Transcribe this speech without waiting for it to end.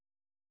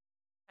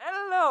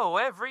Hello,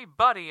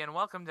 everybody, and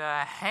welcome to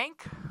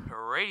Hank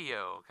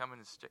Radio, coming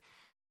straight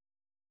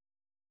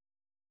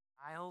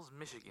Niles,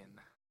 Michigan,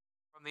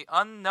 from the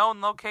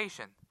unknown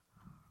location.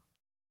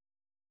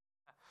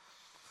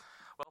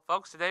 Well,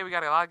 folks, today we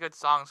got a lot of good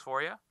songs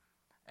for you,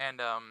 and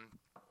got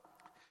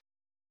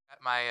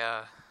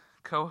my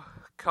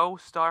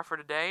co-star for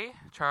today,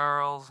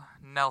 Charles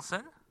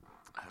Nelson.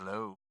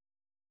 Hello.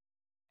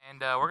 And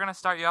we're going to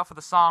start you off with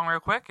a song real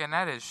quick, and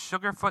that is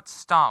Sugarfoot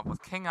Stomp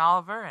with King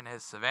Oliver and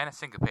his Savannah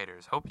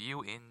Syncopators. Hope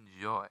you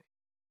enjoy.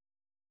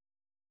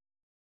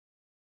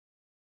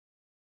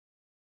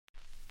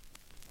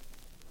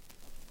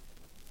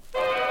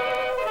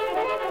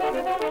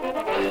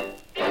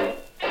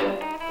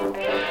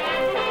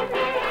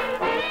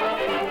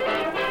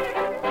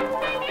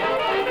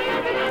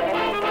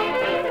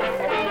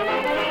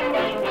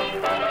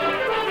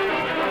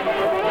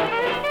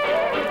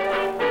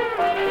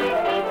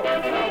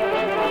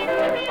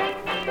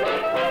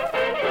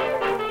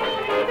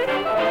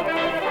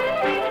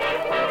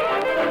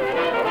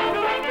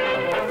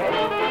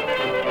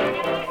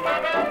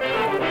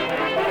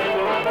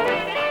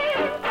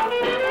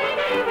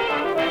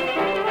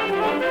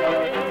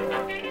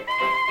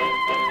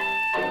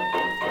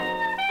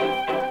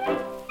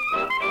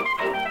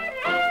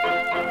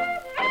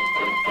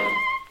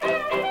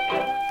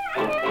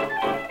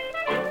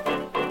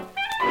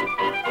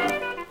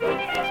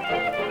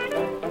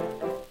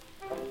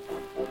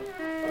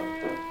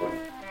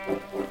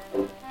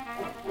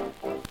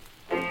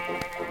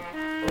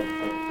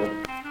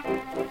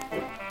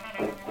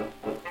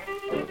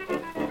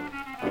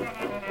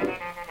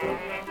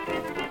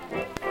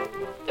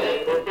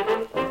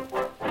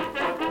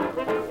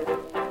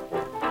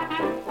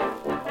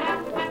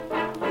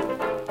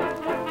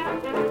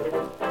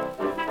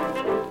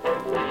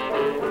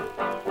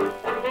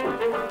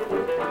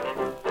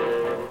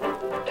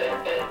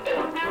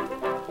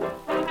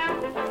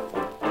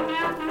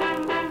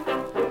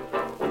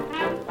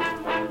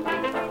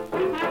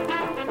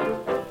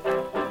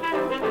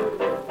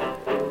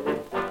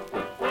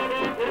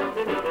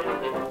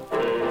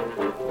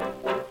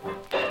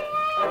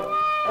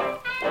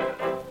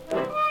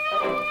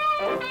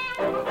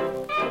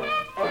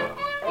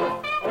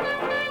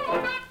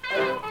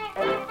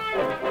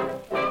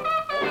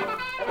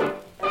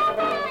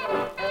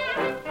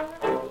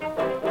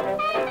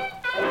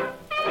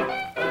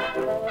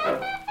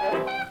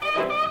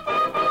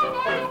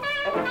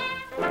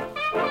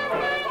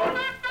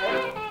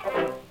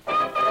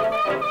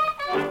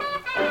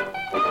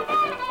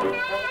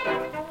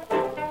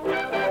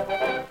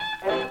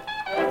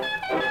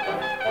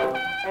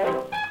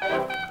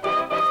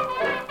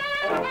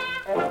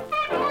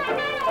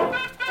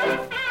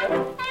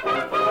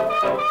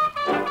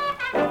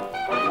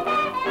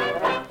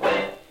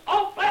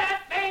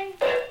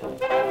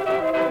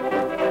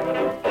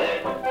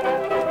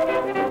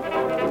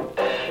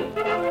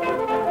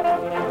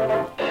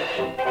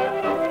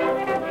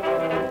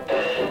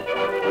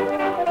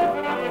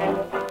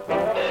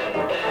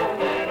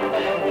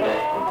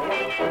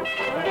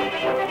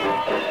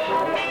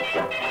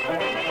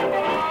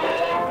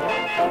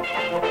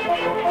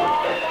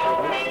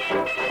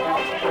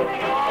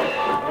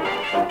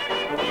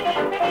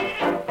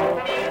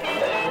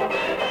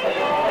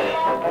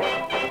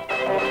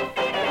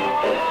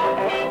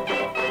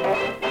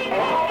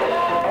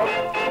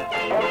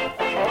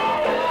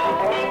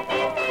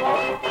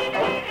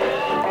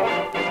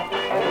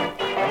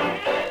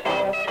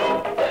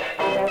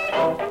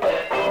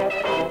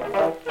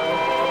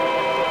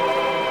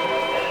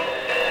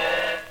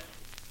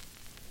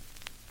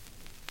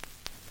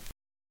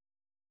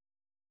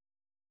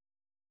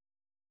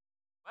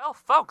 Well,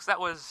 folks, that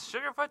was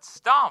Sugarfoot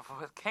Stomp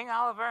with King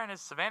Oliver and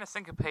his Savannah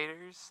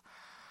Syncopators.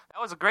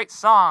 That was a great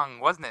song,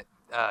 wasn't it,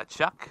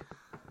 Chuck?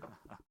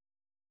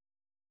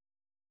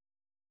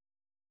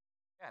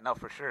 Yeah, no,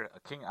 for sure.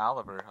 King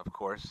Oliver, of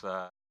course,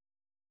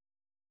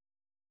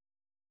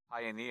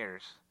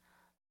 pioneers.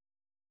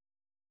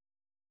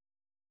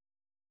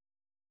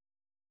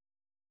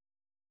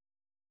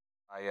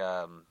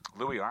 By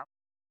Louis Armstrong.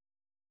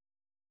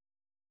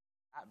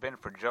 Not been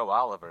for Joe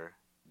Oliver,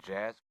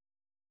 jazz.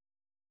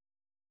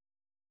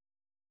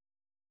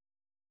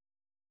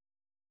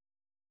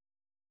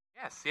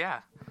 Yes,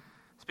 yeah.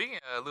 Speaking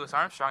of Louis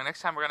Armstrong, next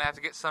time we're going to have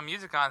to get some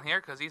music on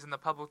here because he's in the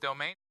public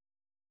domain.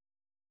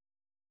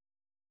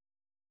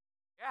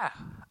 Yeah.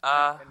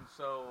 And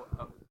so,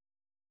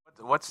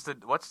 what's the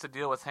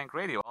deal with Hank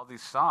Radio? All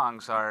these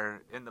songs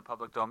are in the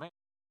public domain.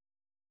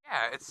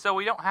 Yeah, it's so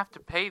we don't have to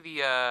pay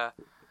the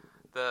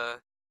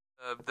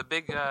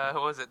big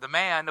what was it? The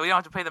man. We don't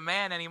have to pay the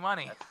man any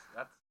money.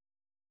 That's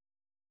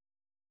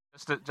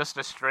just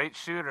a straight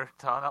shooter,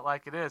 telling it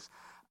like it is.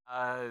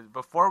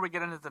 Before we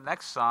get into the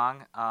next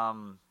song,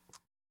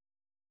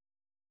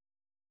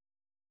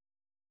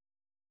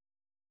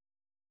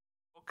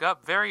 woke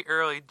up very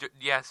early.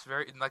 Yes,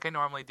 very like I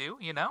normally do.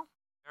 You know,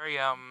 very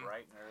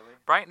bright and early.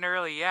 bright and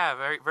early. Yeah,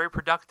 very very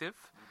productive.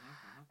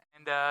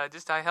 Mm-hmm. And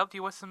just I helped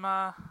you with some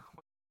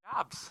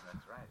jobs.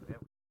 That's right. Yeah.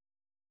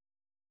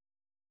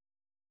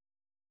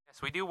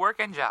 Yes, we do work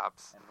and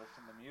jobs. and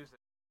listen to music.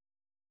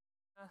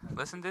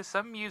 Listen to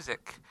some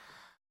music.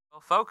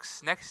 Well,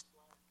 folks, next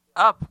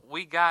up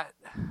we got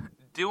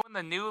doing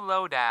the new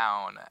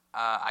lowdown.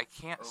 I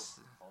can't.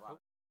 Hold on. What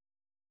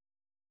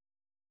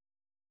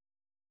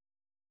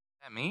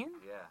does that mean?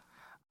 Yeah.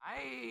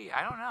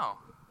 I don't know.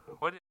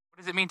 What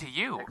does it mean to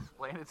you?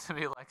 Explain it to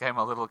me like I'm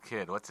a little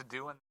kid. What's it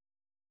doing?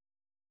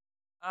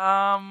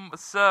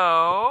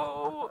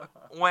 So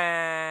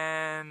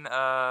when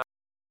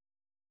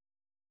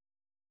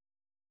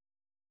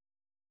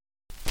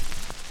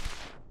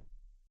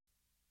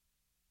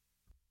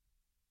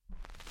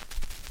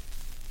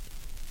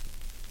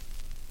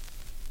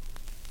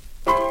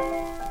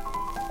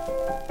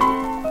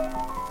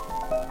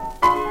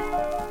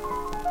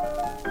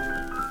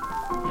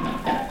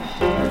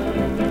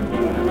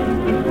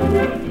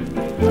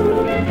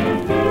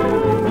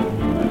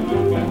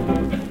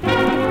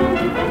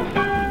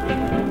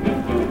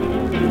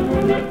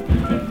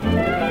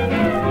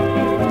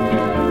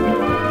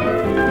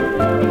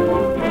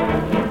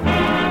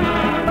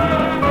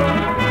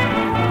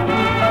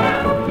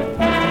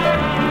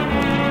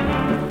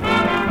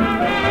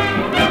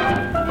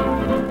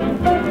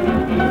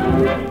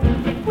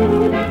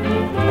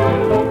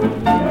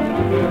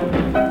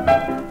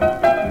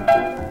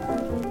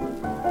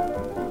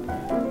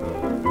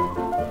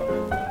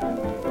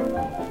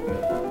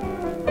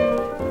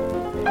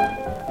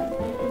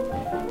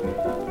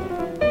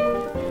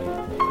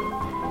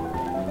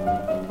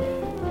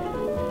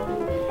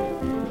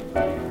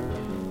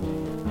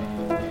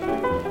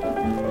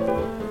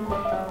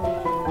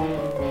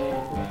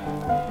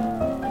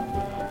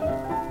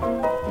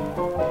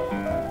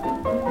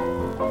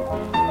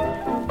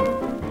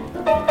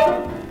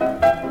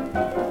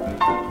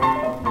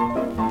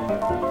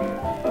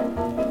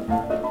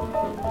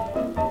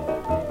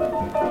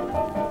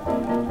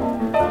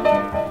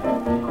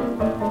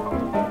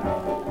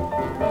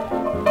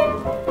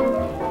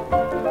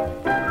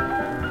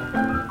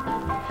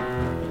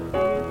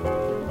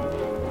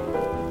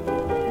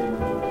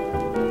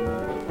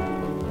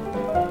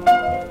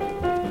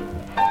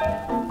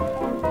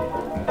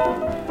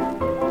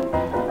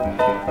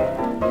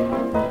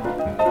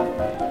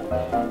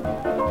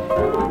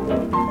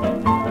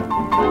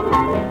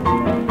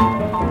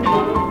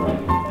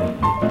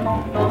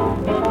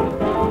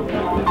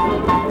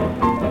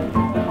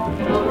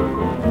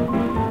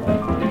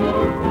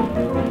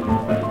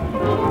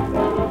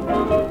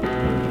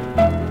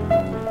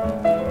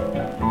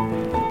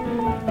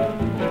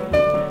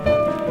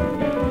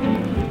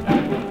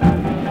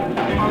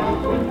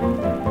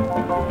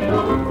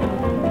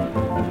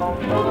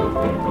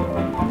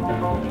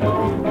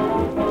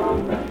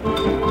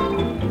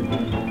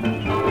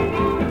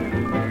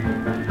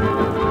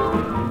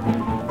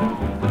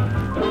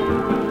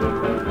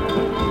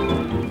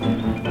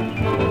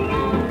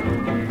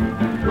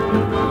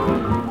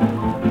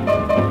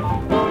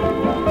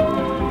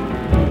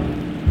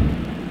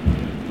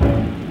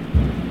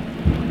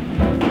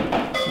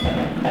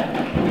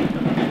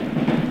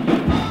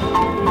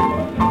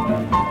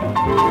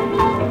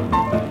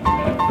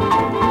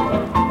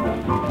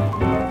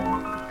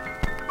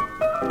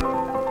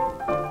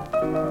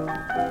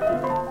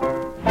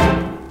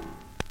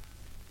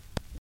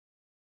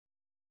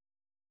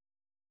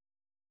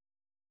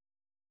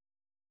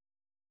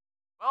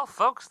well,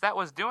 folks, that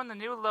was doing the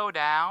new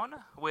lowdown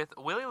with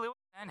Willie Lewis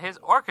and his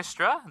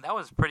orchestra. That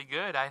was pretty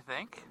good, I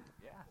think.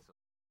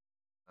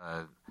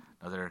 Yeah.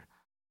 Another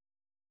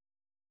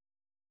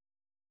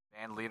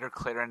band leader,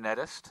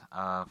 clarinetist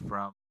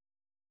from.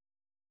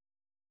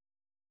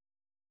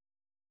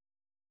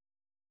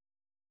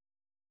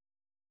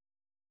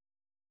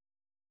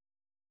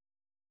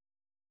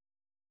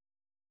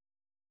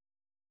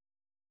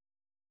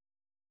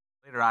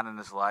 Later on in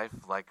his life,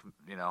 like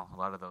a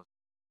lot of those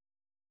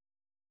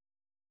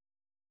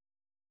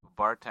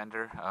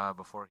bartender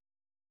before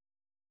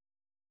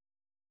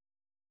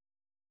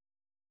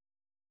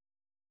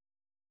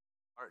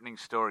heartening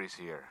stories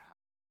here.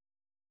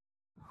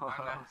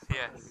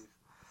 Yes.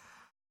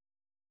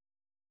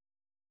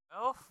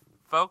 Well,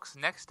 folks,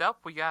 next up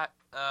we got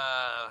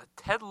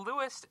Ted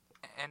Lewis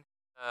and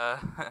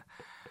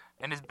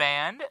and his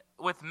band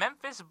with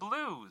Memphis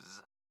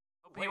Blues.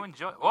 Hope you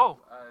enjoy. Whoa,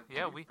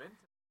 yeah, we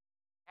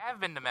have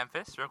been to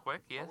Memphis, real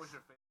quick. Yes. What was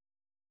your favorite?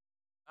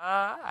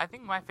 I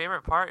think my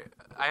favorite part.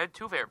 I had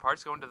two favorite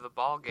parts: going to the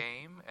ball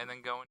game and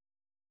then going.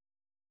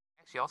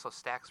 Actually, also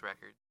Stax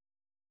record.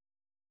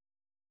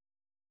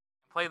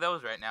 Play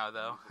those right now,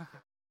 though.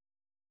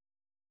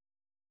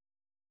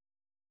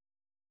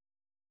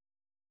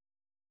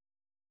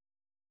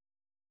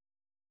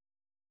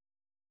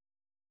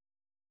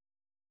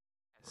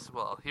 Yes,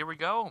 well, here we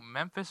go.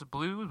 Memphis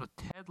Blues with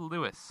Ted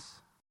Lewis.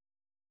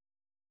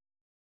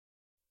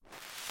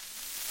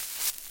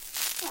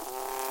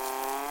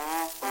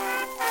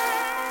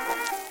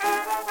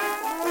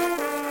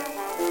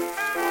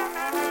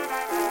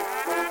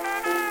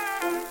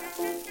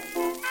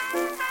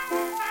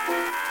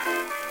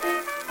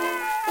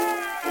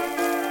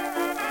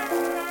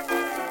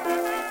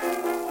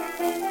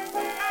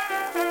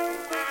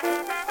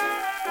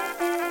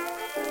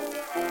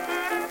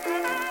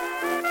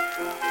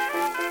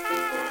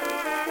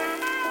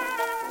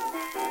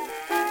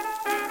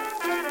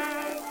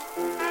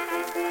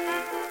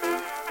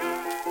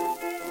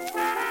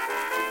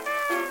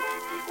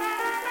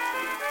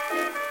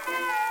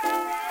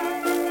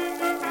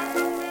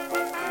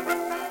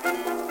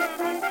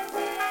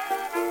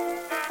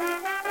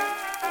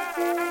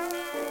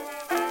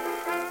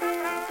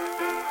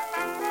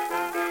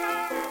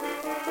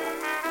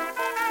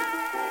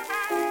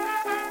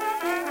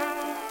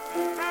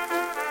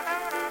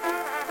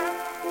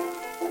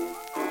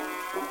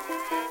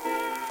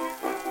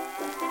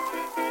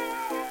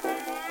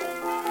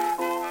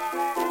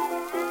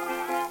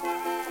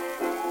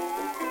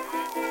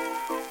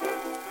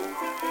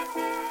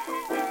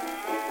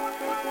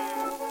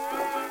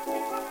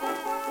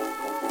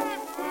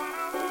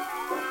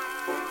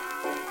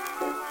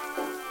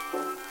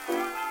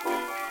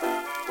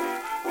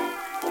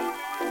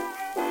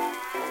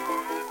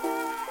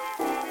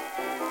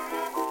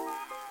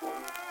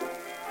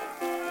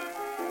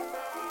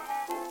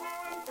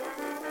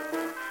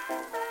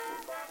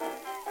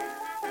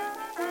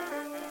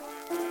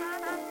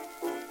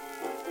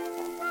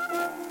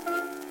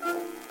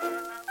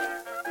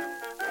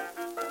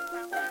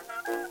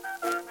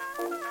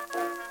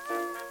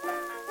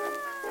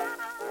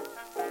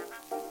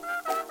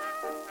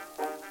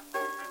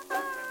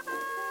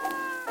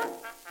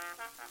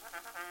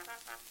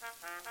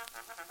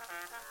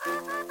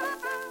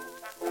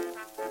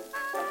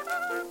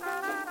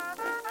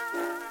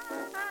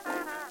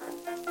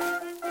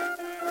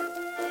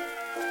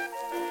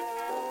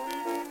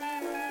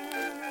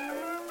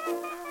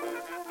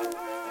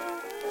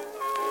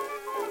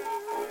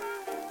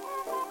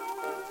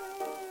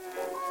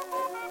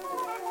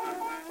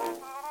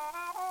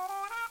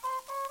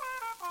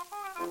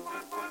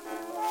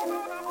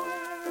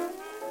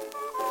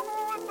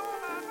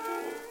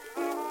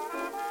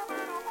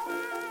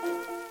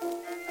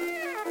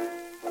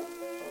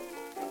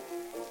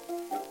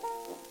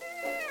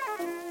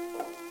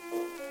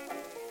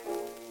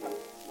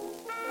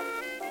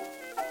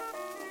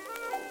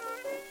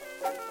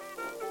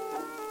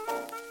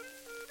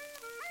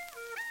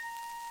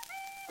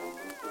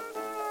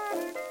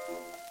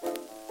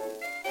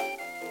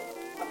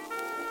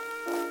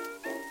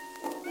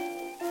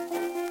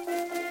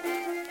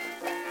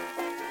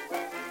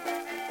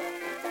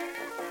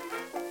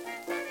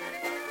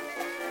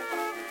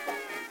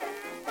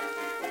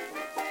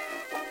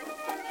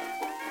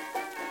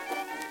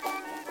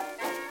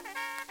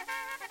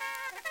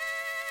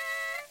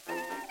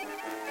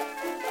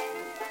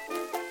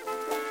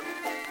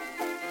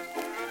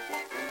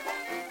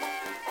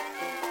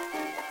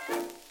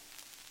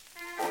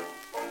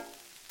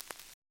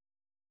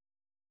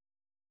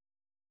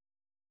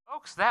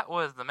 Folks, that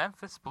was the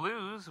Memphis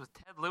Blues with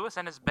Ted Lewis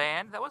and his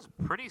band. That was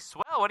pretty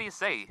swell. What do you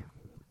say?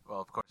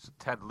 Well, of course,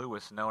 Ted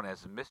Lewis, known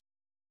as Mr.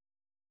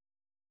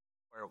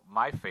 Or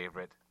my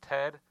favorite,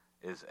 Ted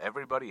is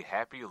Everybody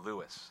Happy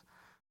Lewis.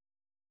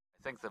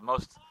 I think the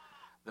most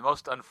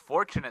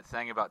unfortunate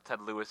thing about Ted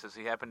Lewis is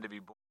he happened to be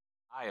born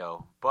in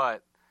Ohio,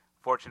 but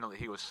fortunately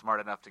he was smart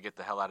enough to get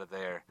the hell out of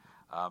there.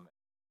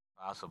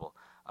 Possible.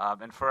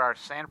 And for our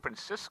San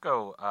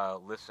Francisco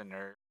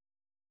listener,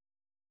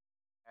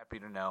 happy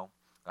to know,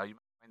 you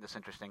might find this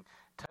interesting,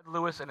 Ted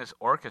Lewis and his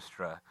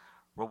orchestra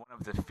were one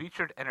of the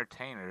featured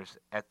entertainers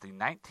at the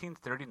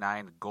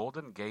 1939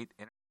 Golden Gate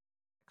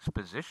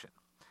Exposition.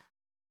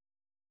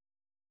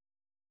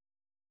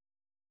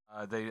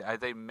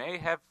 They may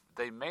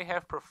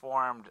have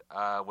performed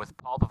with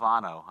Paul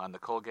Pavano on the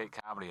Colgate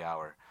Comedy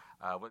Hour.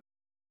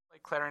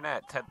 Played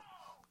clarinet.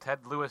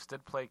 Ted Lewis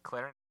did play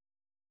clarinet,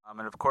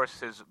 and of course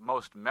his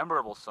most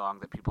memorable song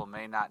that people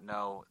may not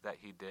know that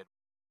he did.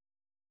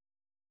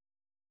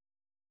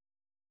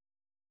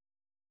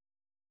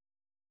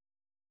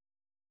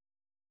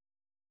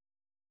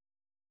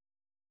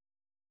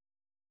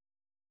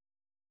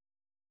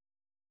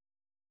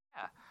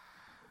 Yeah.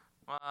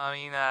 Well, I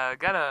mean,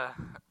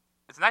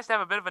 it's nice to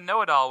have a bit of a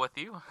know-it-all with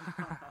you.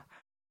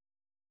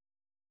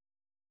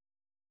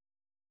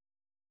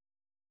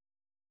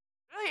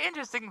 Really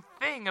interesting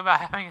thing about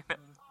having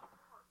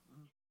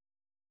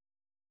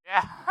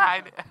yeah.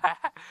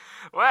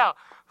 Well,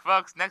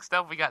 folks, next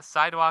up we got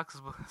Sidewalk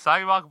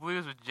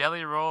Blues with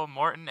Jelly Roll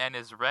Morton and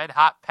his Red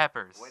Hot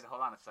Peppers. Wait,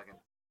 hold on a second.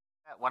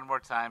 One more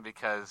time,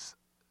 because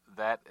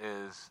that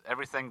is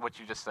everything what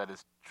you just said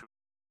is true.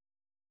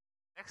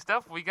 Next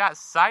up we got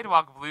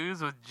Sidewalk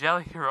Blues with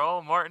Jelly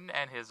Roll Morton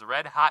and his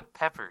Red Hot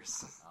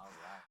Peppers. All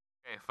right.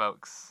 Okay,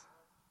 folks.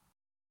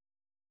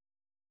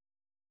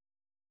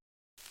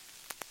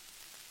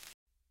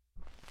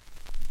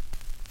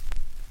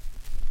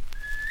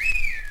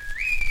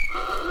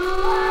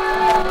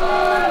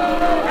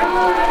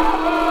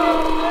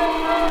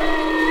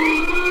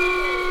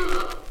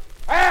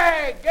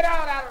 Hey, get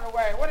out of the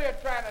way. What are you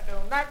trying to do?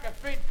 Knock a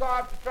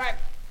streetcar off the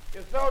tracks?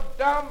 You're so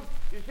dumb,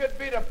 you should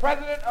be the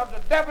president of the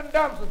Deaf and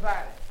Dumb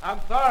Society. I'm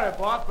sorry,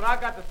 boss, but I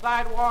got the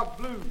Sidewalk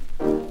Blues.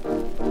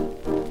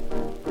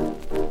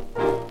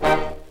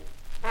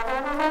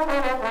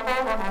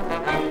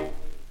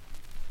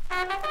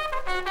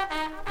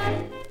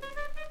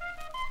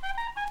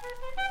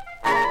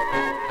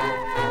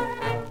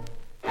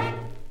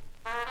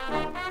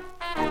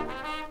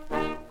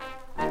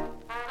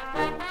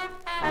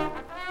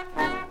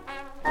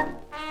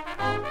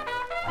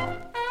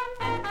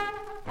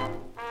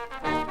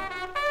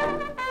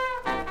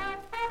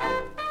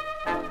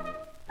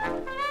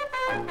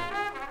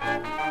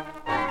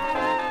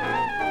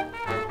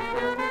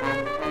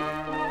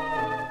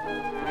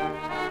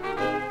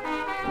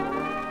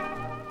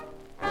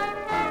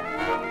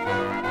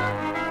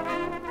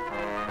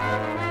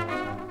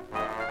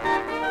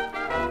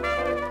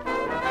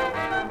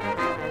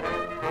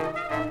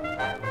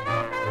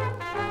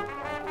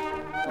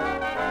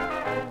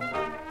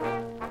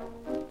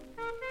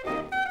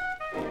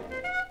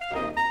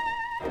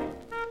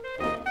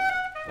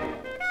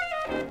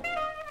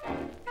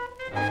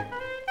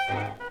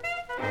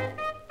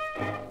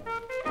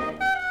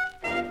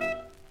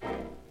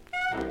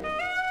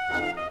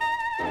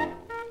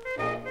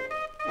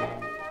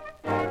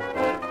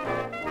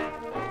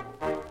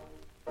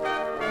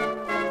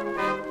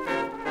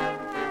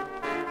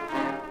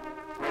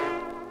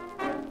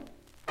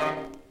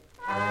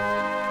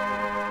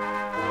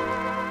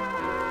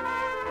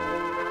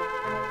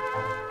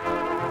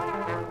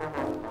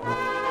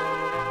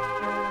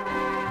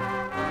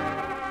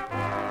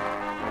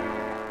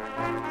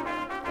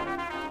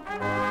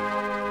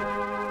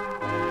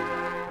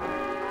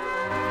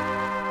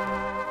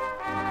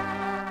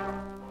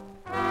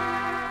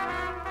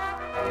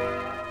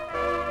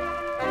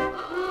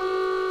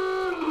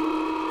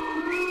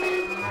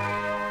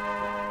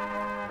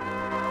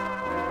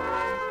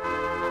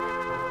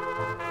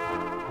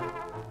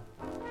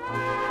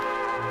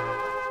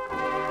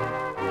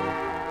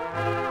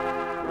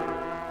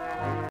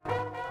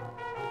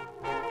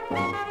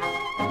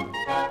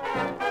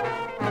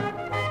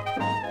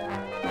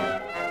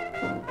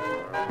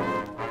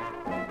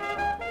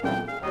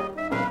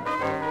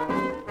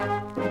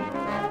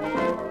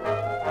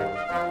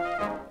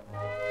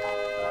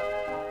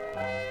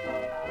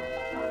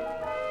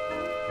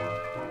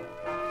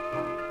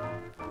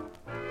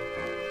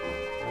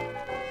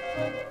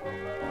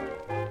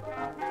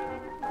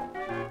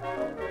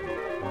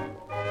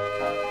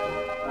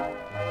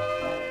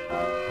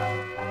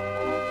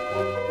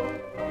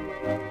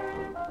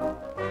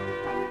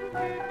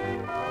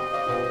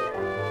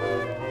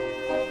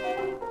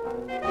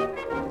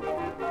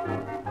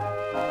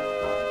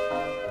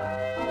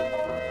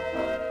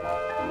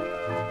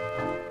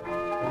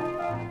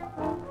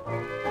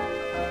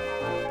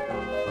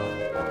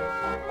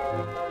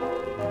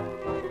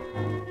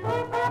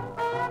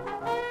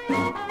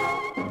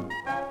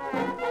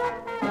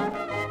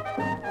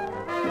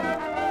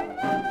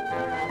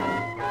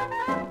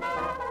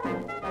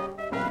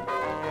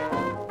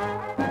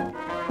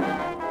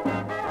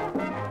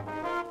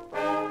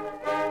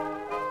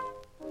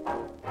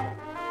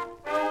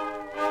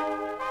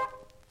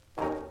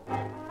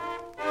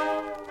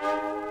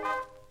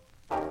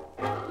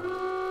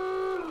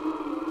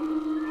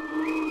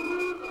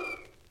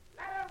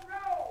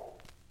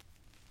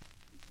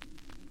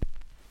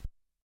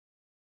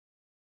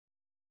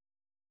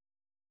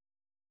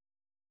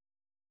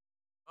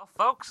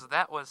 folks,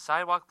 that was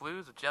Sidewalk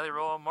Blues with Jelly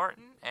Roll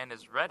Morton and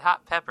his Red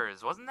Hot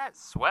Peppers. Wasn't that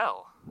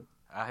swell?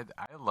 I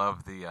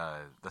love the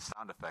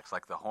sound effects,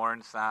 like the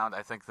horn sound.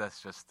 I think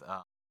that's just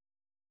the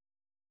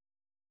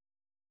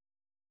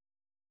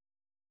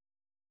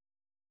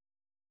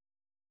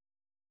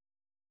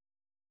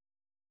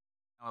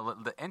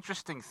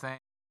interesting thing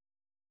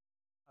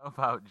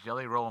about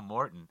Jelly Roll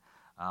Morton.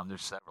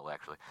 There's several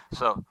actually.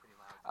 So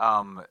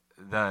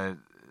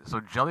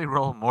Jelly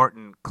Roll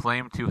Morton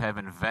claimed to have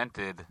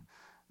invented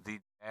the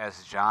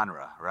jazz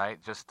genre,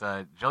 right? Just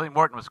Jelly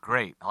Morton was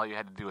great. All you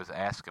had to do was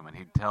ask him, and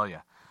he'd tell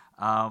you.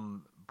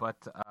 But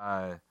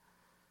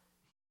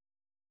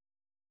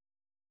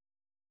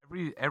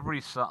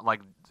every song,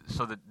 like,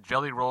 so the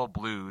Jelly Roll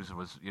Blues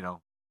was,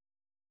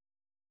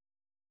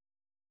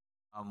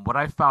 what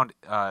I found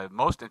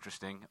most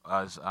interesting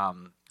was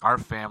our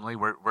family.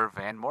 We're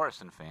Van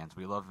Morrison fans.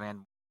 We love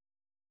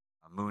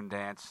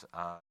Moondance,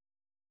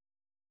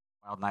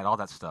 Wild Night, all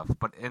that stuff.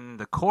 But in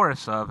the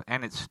chorus of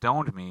 "And It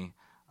Stoned Me"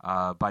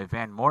 by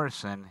Van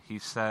Morrison, he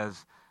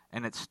says,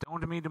 "And it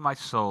stoned me to my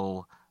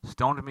soul,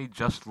 stoned me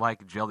just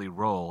like Jelly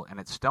Roll, and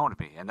it stoned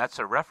me." And that's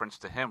a reference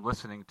to him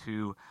listening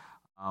to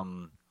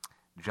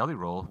Jelly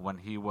Roll when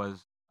he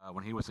was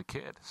a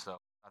kid.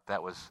 So I thought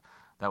that was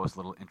a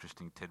little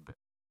interesting tidbit.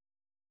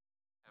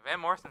 Van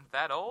Morrison's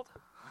that old?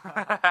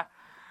 Well,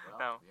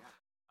 No.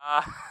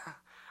 Yeah.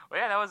 Well,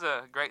 yeah, that was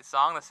a great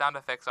song. The sound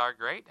effects are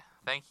great.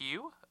 Thank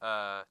you.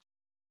 And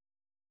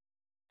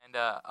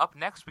up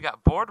next, we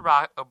got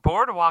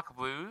Boardwalk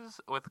Blues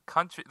with the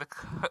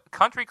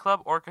Country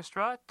Club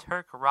Orchestra,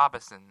 Turk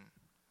Robinson.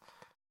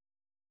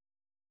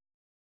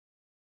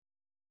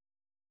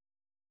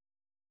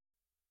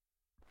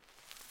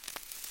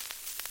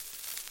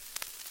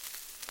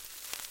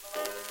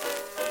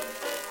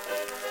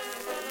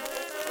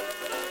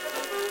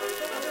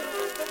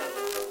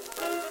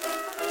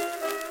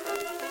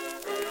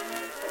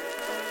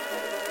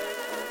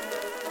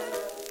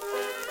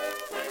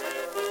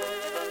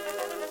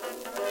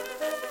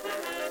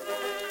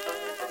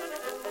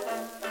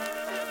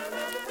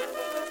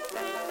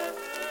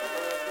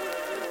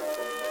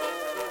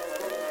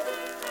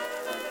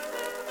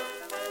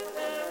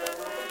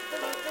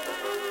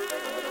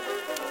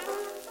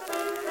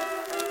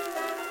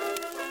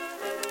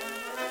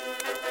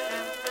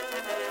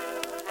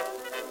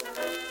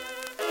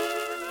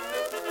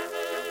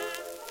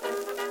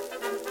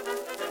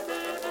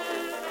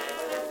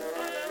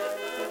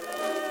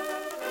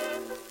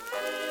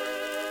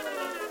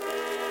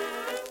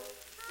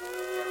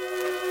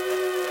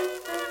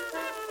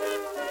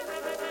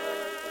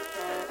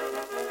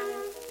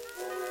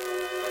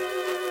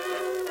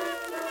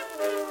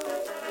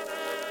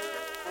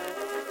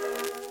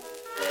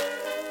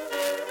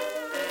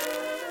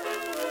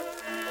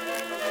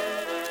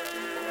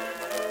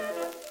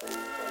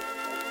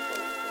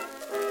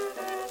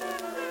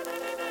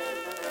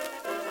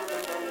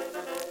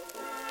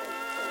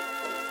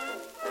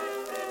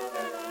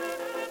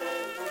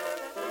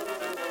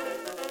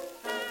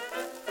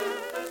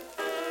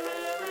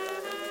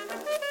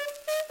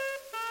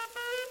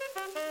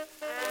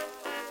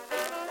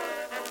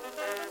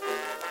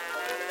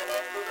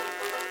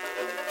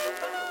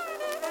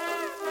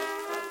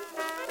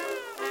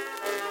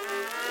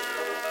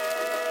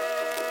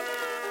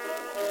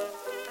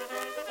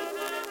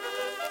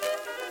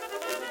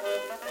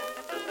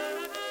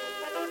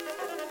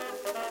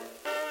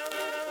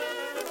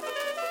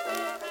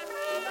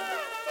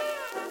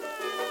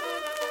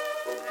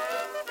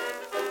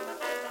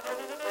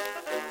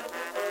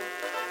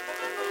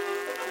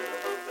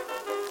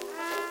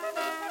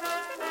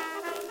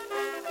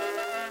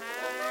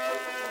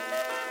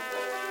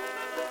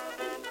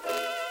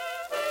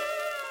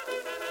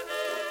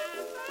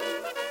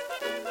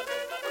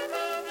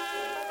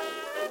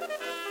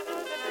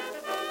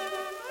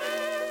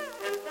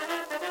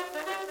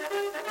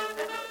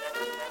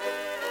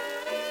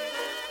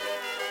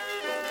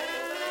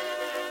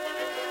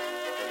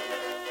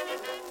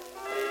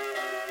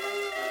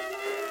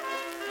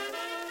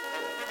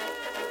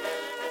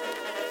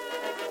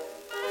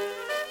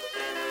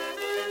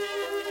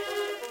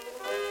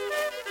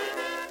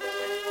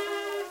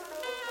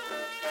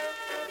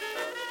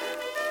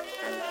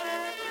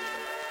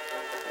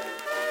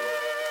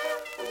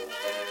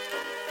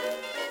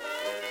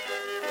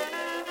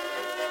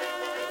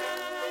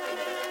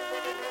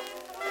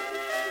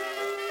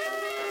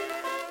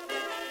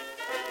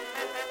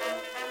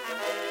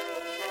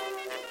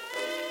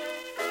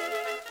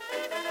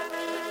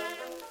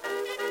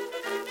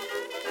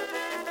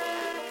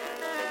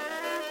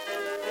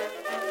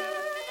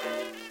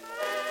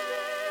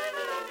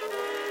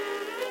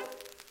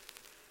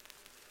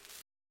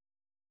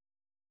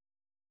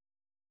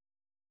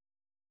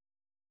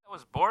 That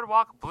was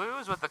Boardwalk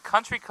Blues with the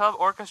Country Club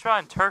Orchestra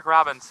and Turk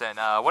Robinson.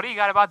 What do you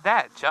got about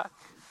that, Chuck?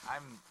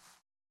 I'm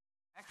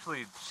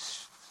actually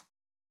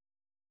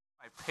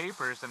my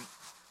papers, and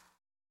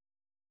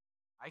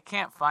I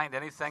can't find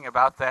anything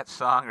about that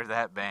song or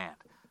that band.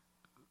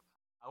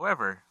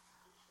 However,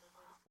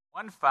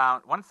 one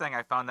thing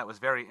I found that was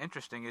very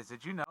interesting is,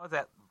 did you know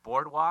that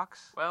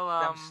boardwalks Well,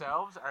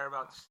 themselves are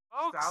about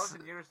folks,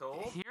 6,000 years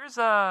old. Here's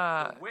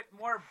The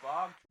Whitmore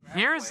Bog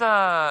Here's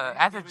Trackway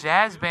at the given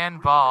jazz two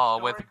band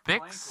ball with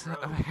prehistoric Bix plank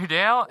roads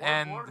Udale or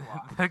and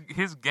boardwalks.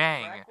 his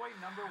gang.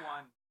 Trackway number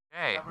 1,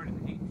 Okay. discovered in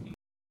 18...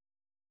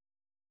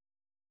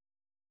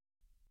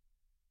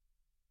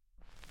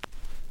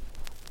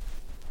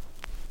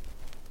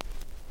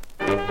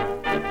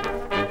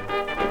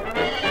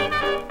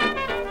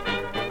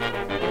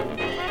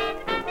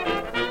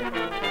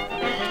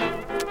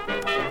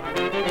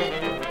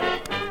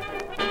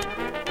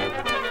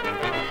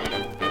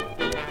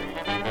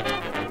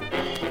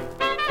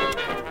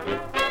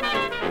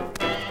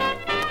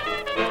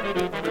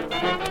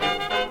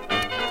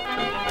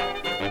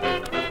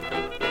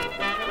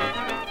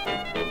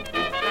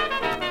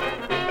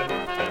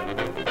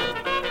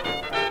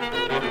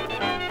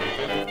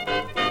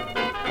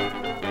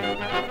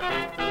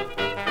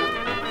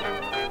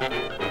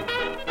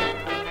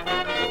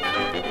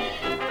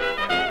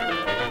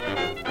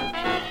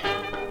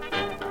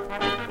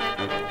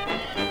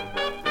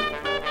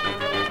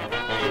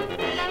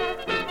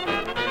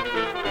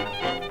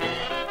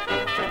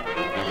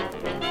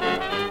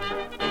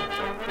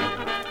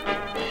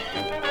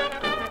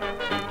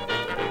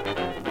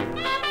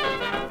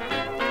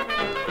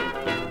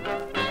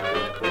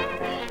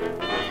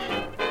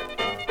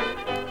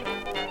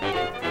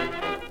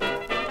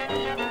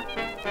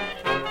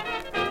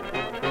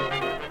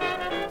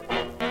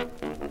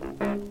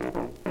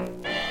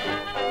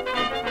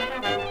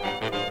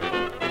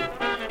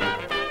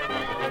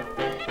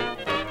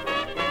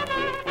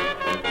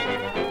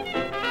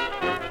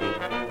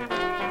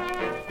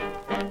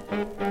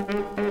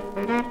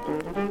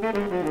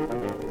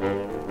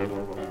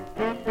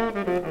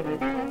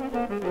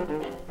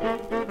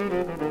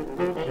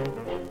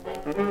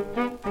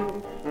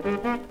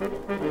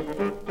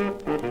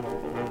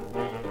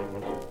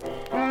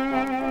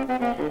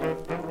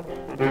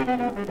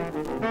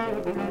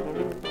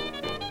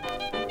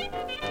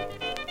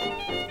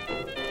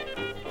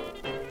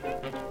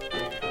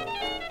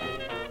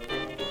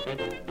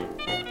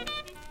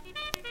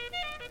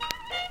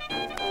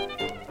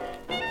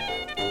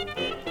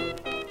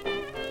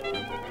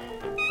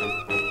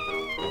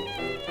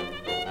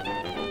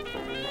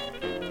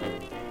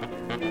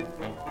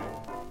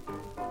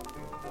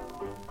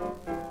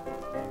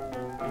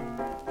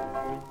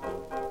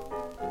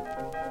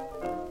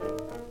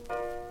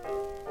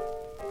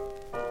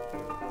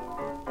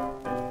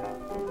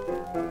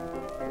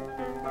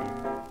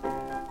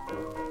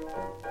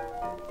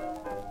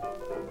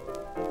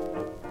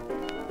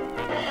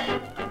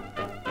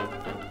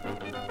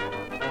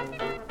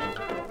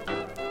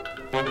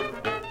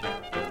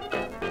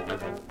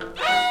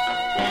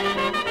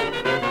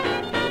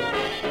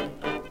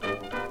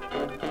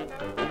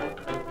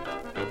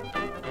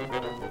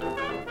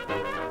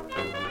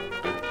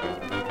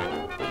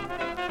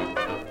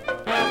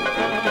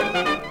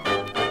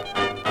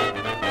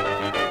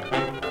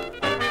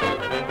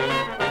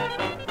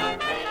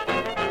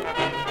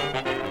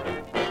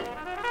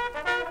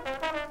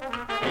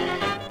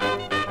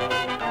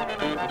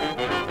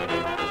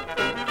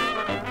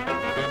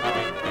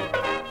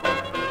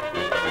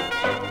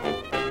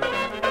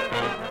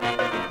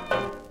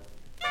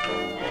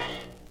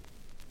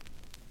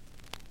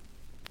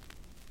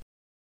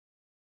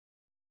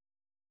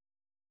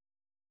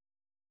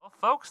 Well,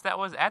 folks, that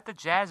was at the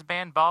jazz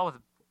band ball with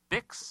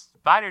Bix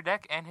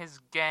Spiderdeck and his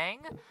gang.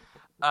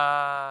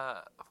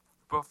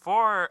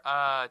 Before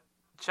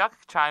Chuck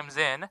chimes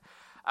in,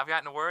 I've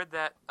gotten word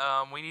that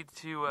we need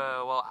to.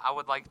 I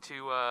would like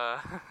to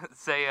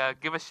say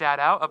give a shout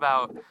out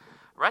about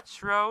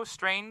Retro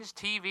Strange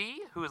TV,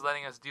 who is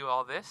letting us do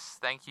all this.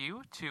 Thank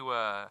you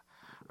to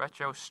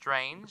Retro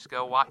Strange.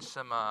 Go watch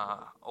some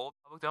old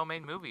public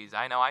domain movies.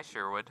 I know I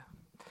sure would.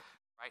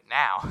 Right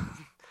now.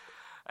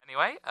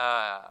 Anyway,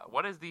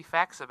 what is the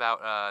facts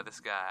about this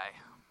guy?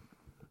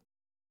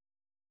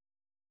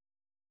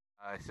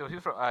 So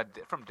he's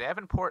from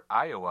Davenport,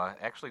 Iowa.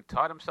 Actually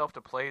taught himself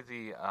to play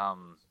the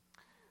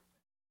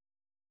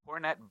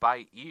cornet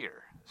by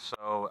ear.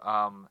 So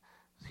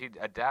he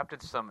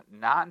adapted some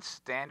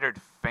non-standard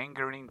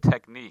fingering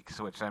techniques,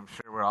 which I'm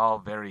sure we're all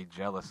very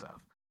jealous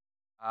of.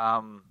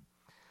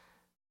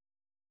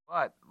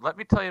 But let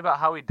me tell you about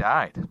how he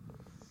died.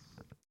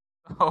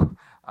 So,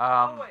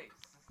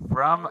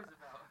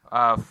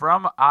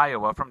 from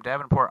Iowa, from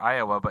Davenport,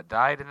 Iowa, but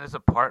died in his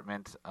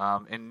apartment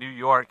in New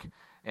York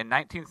in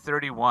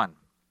 1931.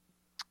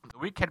 The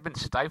week had been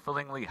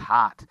stiflingly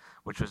hot,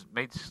 which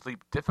made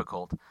sleep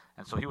difficult,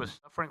 and so he was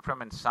suffering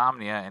from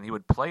insomnia, and he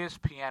would play his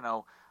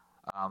piano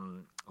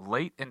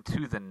late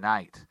into the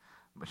night,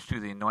 much to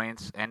the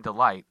annoyance and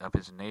delight of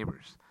his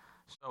neighbors.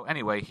 So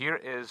anyway, here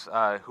is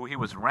who he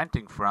was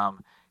renting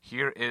from.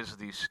 Here is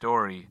the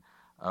story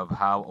of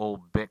how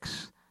old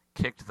Bix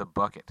kicked the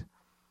bucket.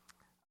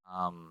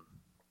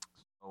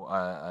 So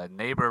a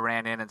neighbor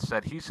ran in and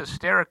said, "He's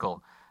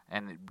hysterical,"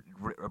 and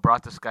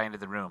brought this guy into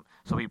the room.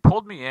 So he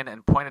pulled me in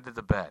and pointed to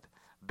the bed.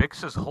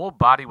 Bix's whole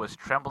body was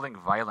trembling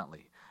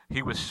violently.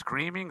 He was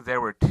screaming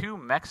there were 2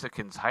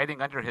 Mexicans hiding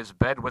under his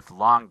bed with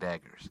long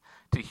daggers.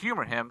 To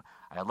humor him,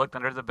 I looked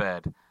under the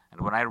bed,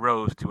 and when I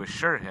rose to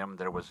assure him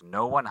there was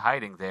no one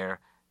hiding there,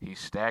 he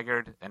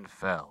staggered and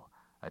fell,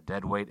 a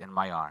dead weight in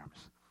my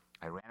arms.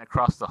 I ran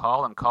across the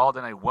hall and called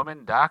in a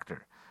woman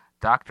doctor,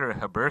 Dr.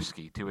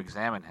 Habersky, to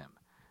examine him.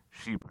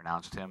 She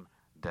pronounced him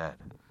dead.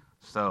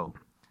 So,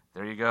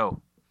 there you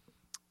go.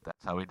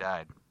 That's how he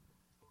died.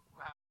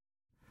 Wow.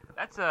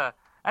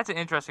 That's an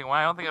interesting one.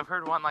 I don't think I've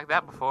heard one like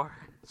that before.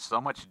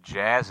 So much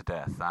jazz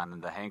death on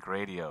the Hank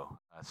radio.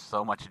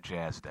 So much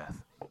jazz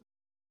death.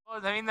 Well,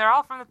 I mean, they're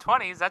all from the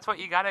 20s. That's what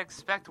you got to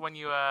expect when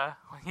you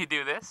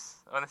do this,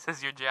 when this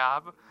is your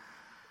job.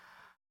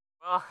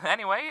 Well,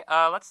 anyway,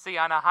 let's see.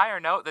 On a higher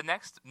note, the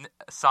next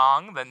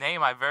song, the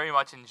name I very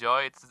much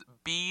enjoy, it's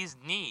Bee's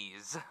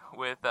Knees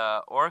with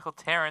Oracle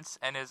Terrence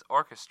and his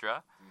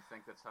orchestra. Do you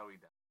think that's how he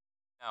died?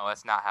 No,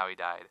 that's not how he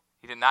died.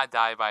 He did not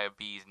die by a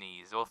bee's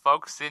knees. Well,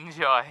 folks,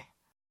 enjoy.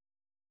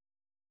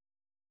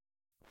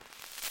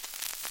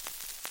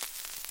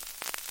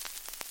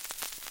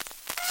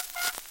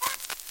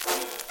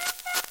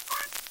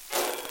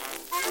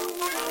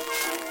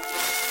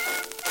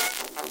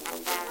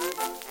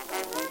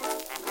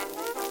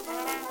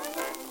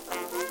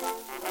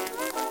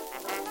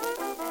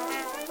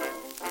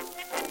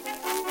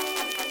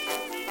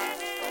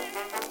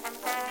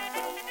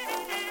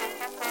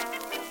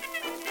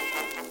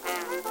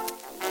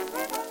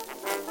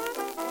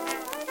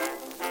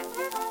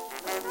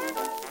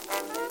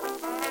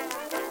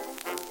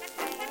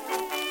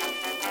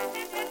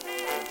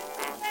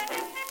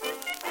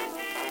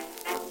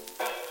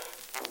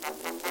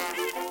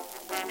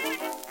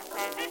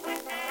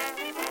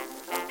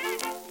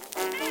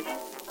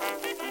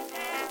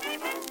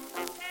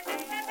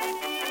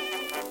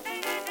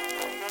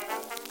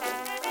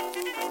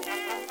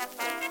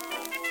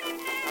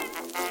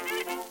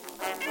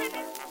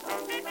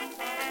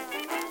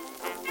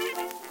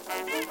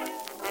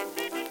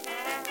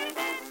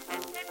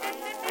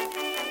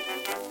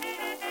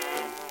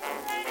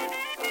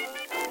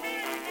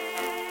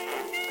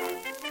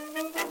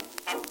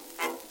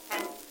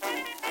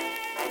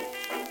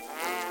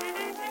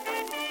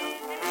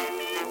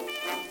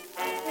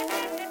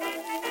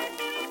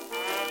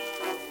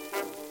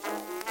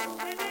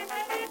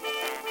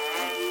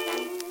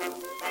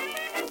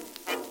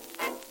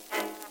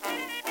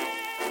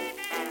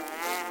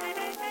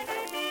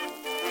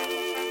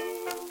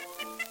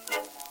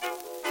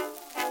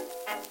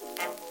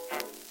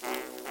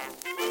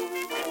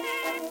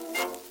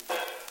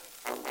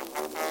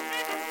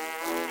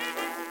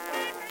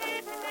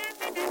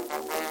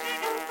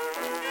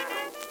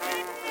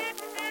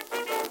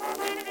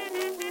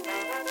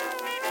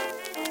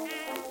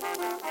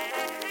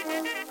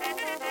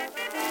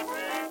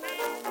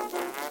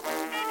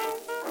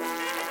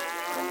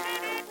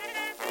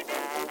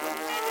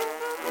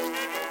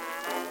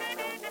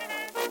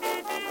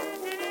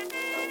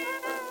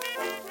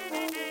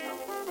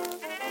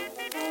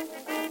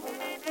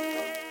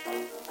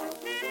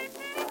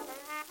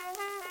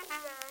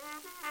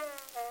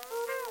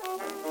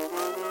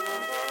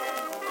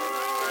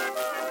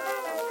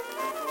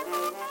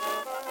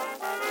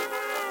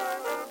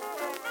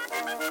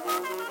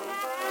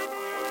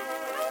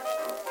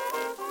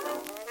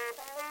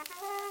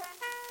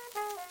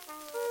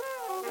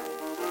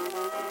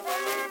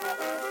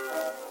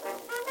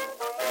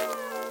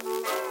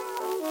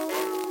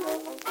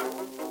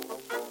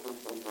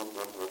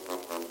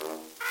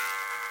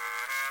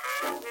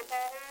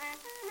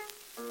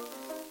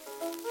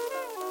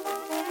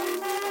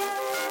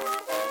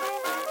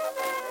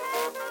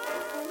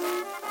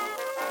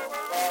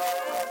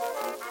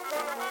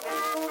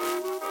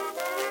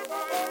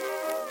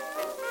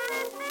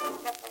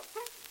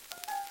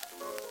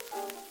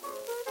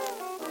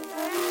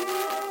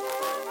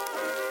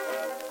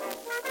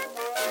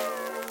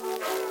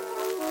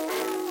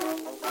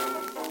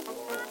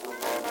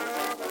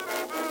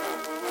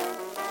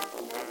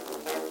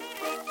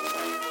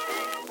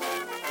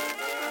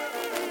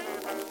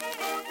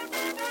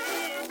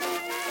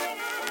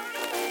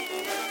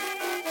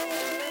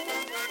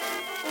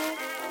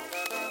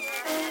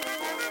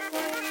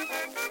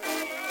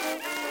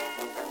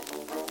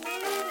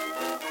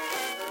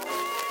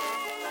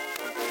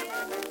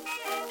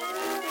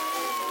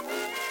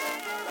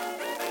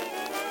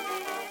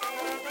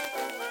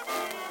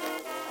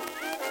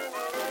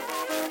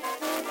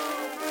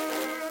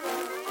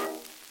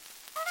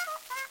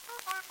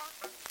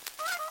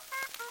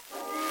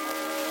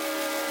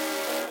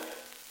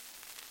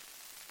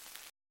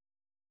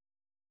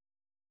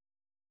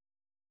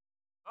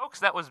 Folks,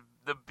 that was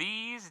The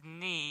Bee's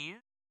Knees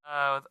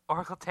with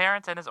Oracle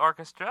Terrence and his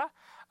orchestra.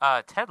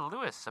 Ted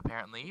Lewis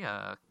apparently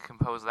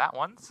composed that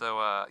one.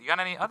 So you got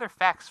any other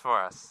facts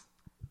for us?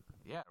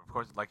 Yeah, of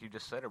course, like you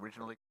just said,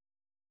 originally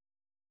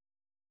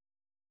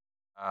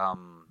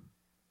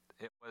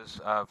it was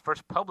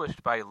first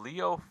published by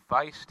Leo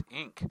Feist,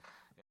 Inc.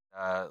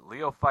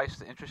 Leo Feist,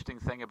 the interesting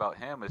thing about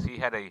him is he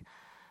had a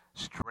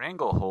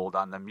stranglehold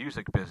on the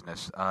music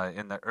business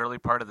in the early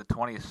part of the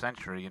 20th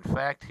century. In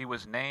fact, he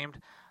was named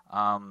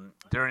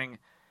during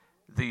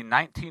the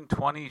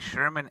 1920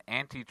 Sherman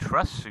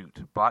antitrust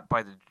suit brought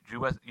by the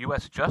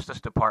U.S. Justice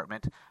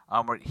Department,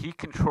 where he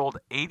controlled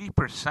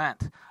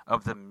 80%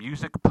 of the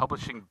music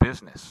publishing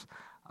business.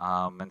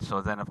 And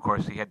so then, of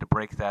course, he had to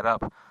break that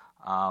up,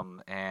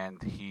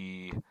 and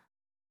he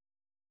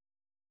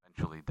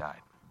eventually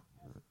died.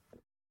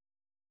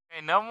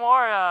 Okay, no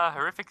more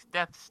horrific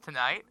deaths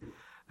tonight.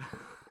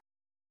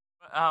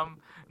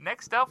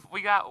 Next up,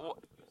 we got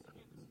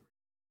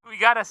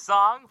a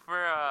song for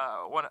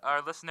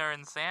our listener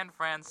in San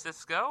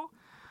Francisco,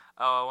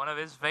 one of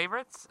his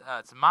favorites.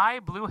 It's My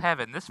Blue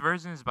Heaven. This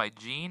version is by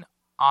Gene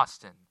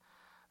Austin.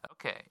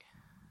 Okay.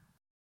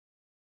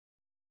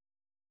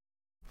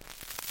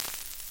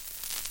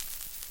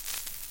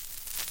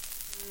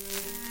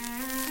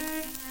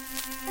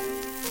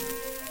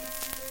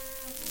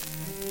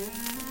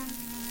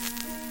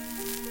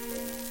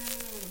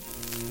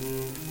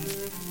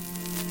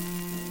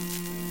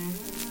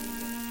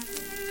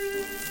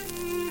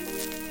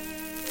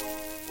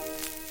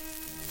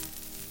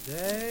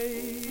 Day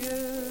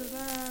is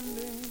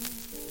ending,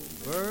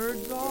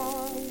 birds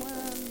are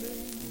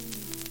landing,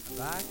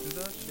 back to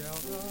the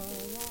shelter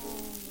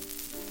wall,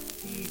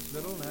 each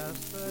little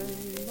nest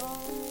they go.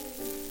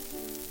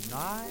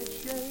 Night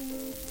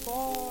shades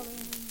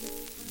falling,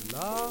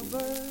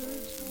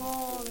 lovebirds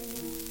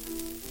calling,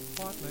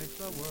 what makes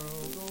the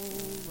world go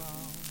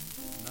round?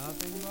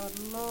 Nothing but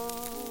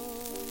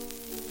love.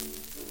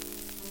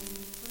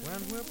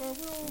 When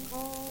whippoorwill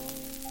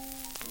calls,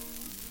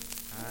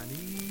 and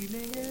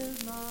evening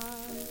is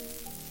nigh,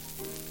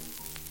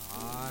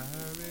 I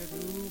hurry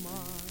to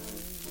my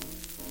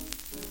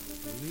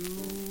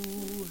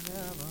blue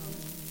heaven.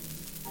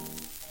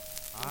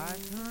 I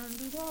turn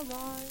to the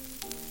right,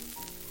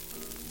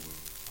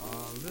 a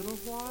little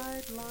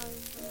white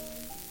light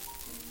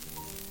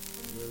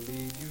will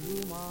lead you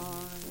to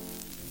my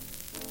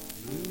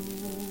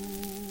blue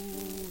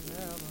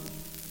heaven.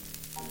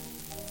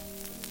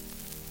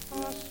 A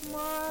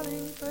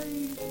smiling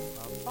face,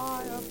 a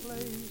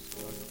fireplace,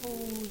 a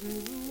cozy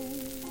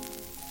room,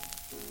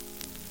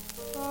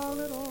 a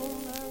little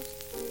nest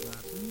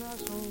that's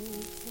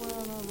nestled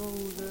where the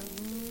roses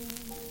bloom.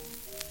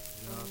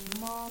 Just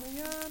Molly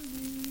and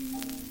me,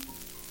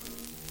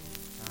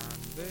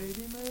 and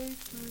baby make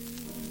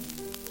three.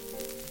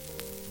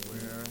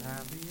 We're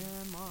happy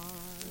in my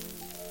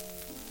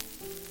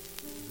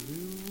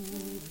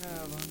blue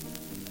heaven.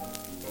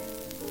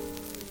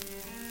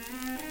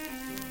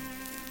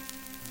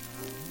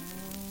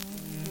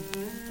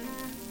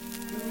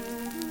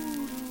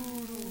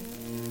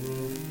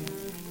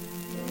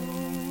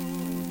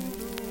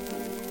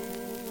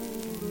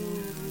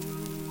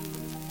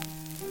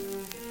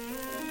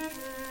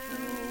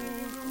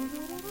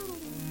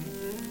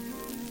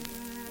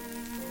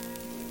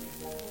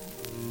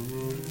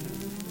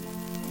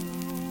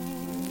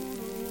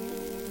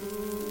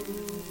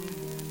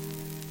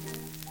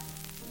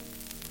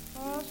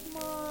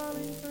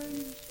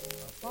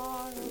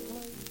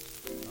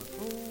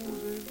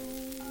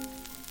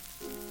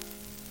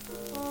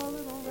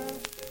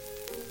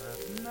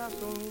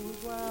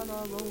 Where the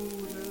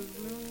roses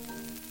bloom,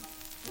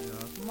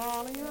 just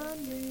Molly and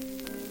me,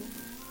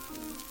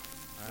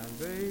 and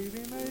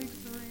baby makes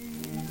three.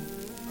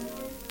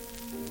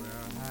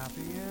 We're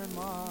happy in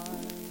my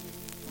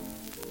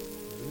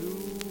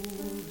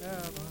blue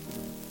heaven.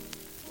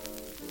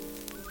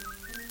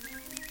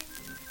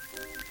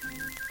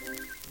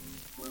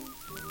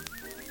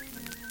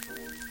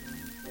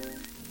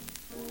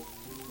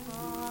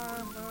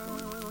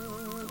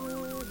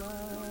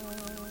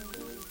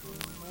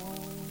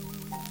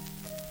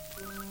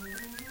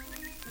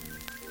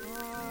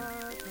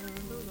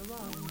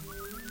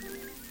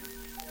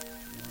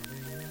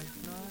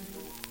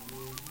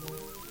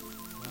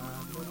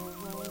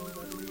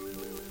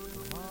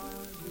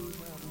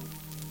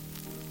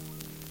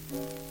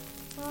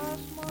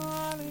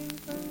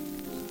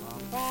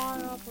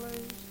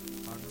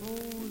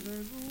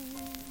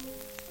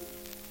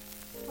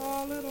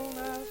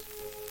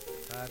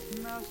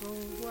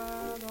 Nestled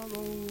where the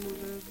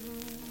roses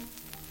bloom,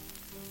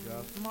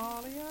 just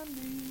Molly and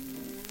me,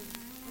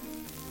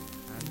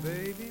 and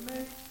baby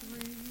makes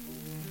three.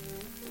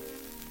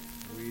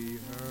 We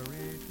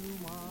hurry to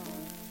my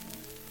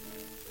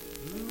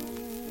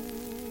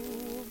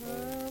blue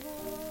heaven.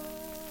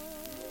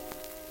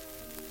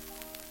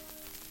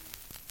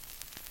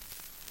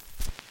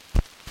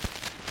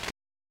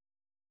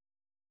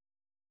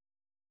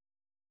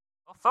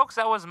 Well, folks,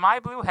 that was My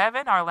Blue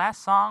Heaven, our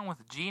last song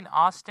with Gene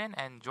Austin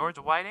and George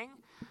Whiting.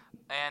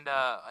 And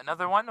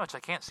another one, which I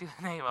can't see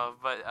the name of,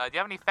 but do you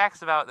have any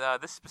facts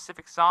about this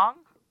specific song?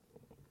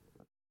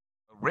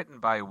 Written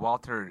by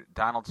Walter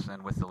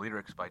Donaldson with the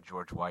lyrics by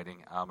George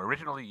Whiting.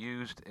 Originally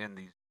used in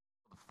the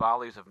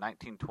Follies of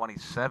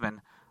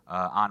 1927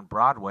 on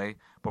Broadway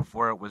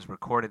before it was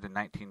recorded in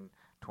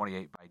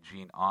 1928 by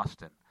Gene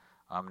Austin.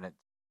 And it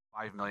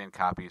 5 million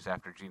copies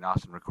after Gene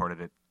Austin recorded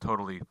it,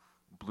 totally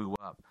blew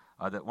up.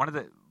 that one of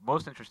the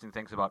most interesting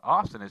things about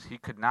Austin is he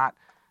could not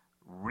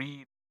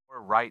read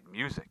or write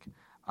music,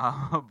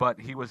 but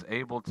he was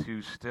able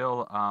to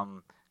still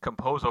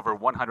compose over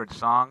 100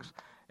 songs,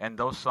 and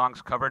those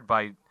songs covered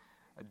by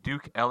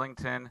Duke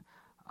Ellington,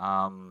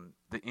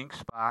 the Ink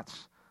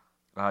Spots,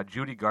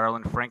 Judy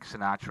Garland, Frank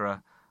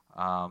Sinatra,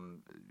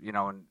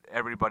 and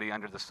everybody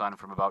under the sun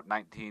from about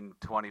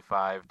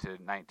 1925 to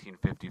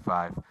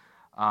 1955.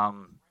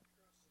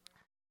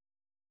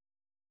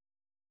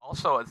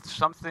 Also,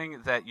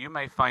 something that you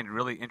may find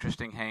really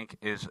interesting, Hank,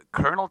 is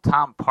Colonel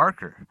Tom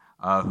Parker,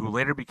 who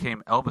later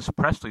became Elvis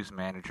Presley's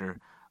manager,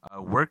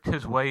 worked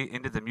his way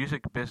into the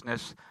music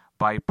business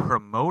by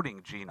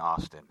promoting Gene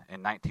Austin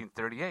in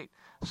 1938.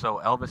 So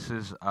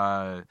Elvis's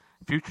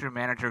future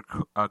manager,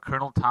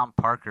 Colonel Tom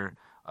Parker,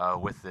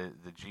 with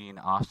the Gene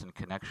Austin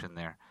connection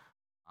there.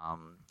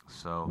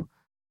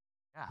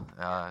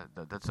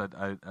 That's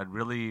a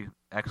really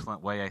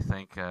excellent way, I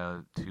think,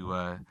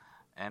 to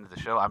end the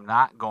show. I'm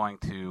not going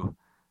to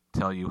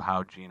tell you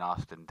how Gene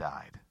Austin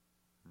died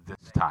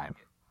this time.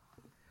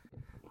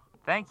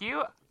 Thank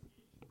you.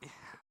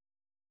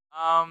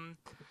 Well,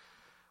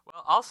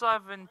 also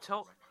I've been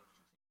told.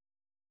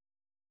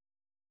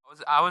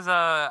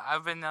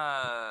 I've been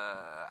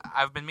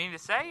meaning to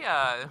say,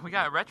 we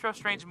got a Retro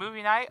Strange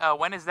movie night.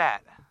 When is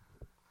that?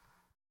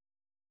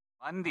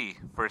 Monday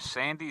for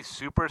Sandy's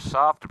super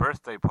soft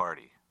birthday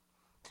party.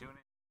 Tune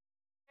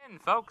in,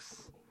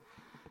 folks.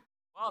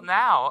 Well,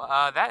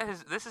 now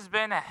this has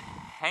been a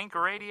Hank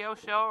Radio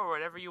Show, or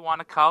whatever you want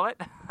to call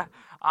it,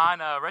 on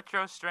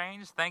Retro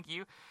Strange. Thank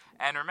you,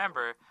 and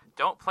remember,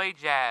 don't play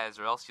jazz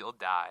or else you'll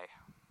die.